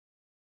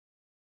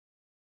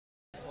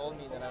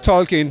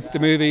Tolkien, the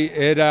movie,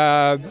 it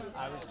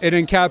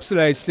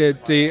encapsulates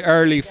the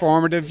early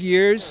formative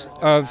years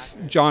of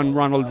John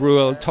Ronald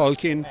Reuel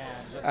Tolkien,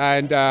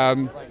 and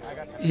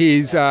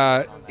his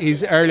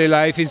early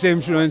life, his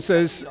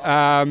influences,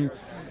 and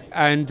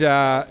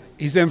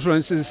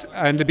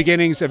the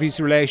beginnings of his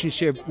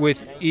relationship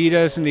with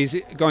Edith, and he's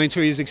going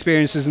through his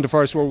experiences in the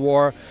First World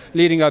War,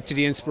 leading up to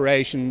the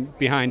inspiration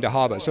behind The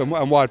Hobbit,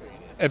 and what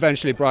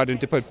eventually brought him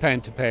to put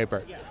pen to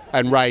paper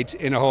and write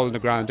 "In a hole in the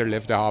ground there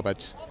lived a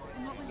Hobbit."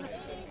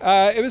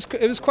 It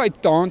was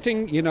quite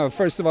daunting,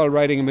 first of all,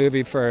 writing a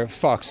movie for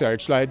Fox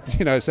Searchlight,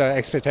 so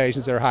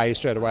expectations are high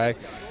straight away.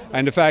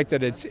 And the fact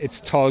that it's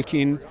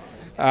Tolkien,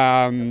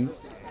 and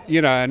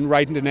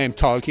writing the name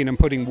Tolkien and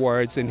putting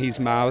words in his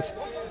mouth.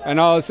 And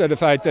also the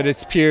fact that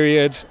it's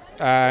period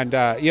and,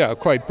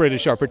 quite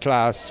British upper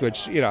class,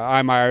 which,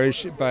 I'm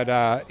Irish, but,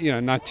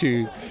 not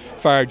too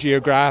far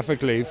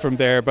geographically from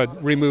there,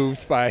 but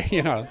removed by,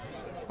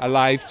 a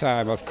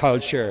lifetime of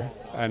culture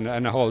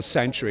and a whole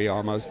century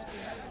almost.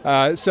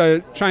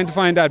 So trying to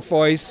find that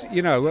voice,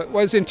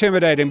 was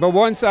intimidating. But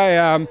once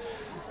I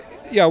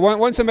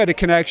made a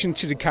connection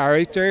to the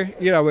character,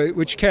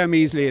 which came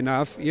easily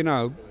enough,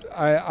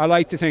 I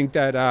like to think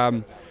that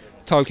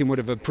Tolkien would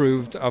have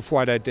approved of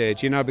what I did,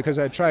 because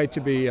I tried to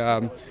be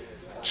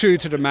true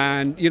to the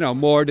man,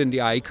 more than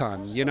the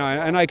icon,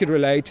 and I could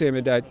relate to him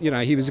in that,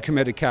 he was a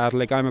committed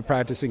Catholic. I'm a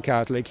practicing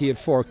Catholic. He had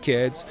 4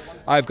 kids.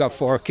 I've got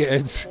 4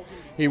 kids.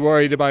 He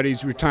worried about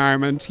his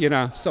retirement,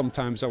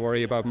 sometimes I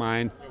worry about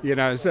mine,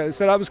 so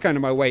that was kind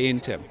of my way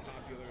into him,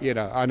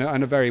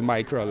 on a very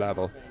micro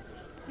level.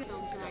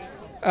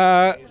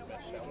 I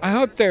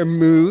hope they're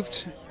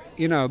moved,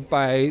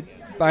 by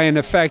an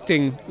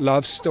affecting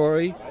love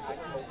story,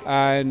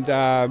 and,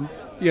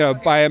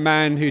 by a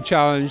man who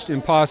challenged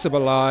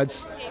impossible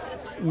odds,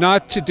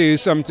 not to do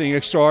something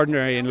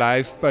extraordinary in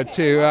life, but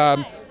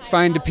to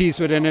find the peace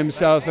within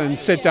himself and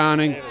sit down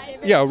and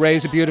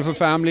raise a beautiful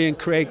family and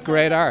create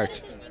great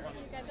art,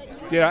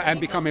 and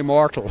become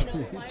immortal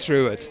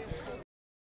through it.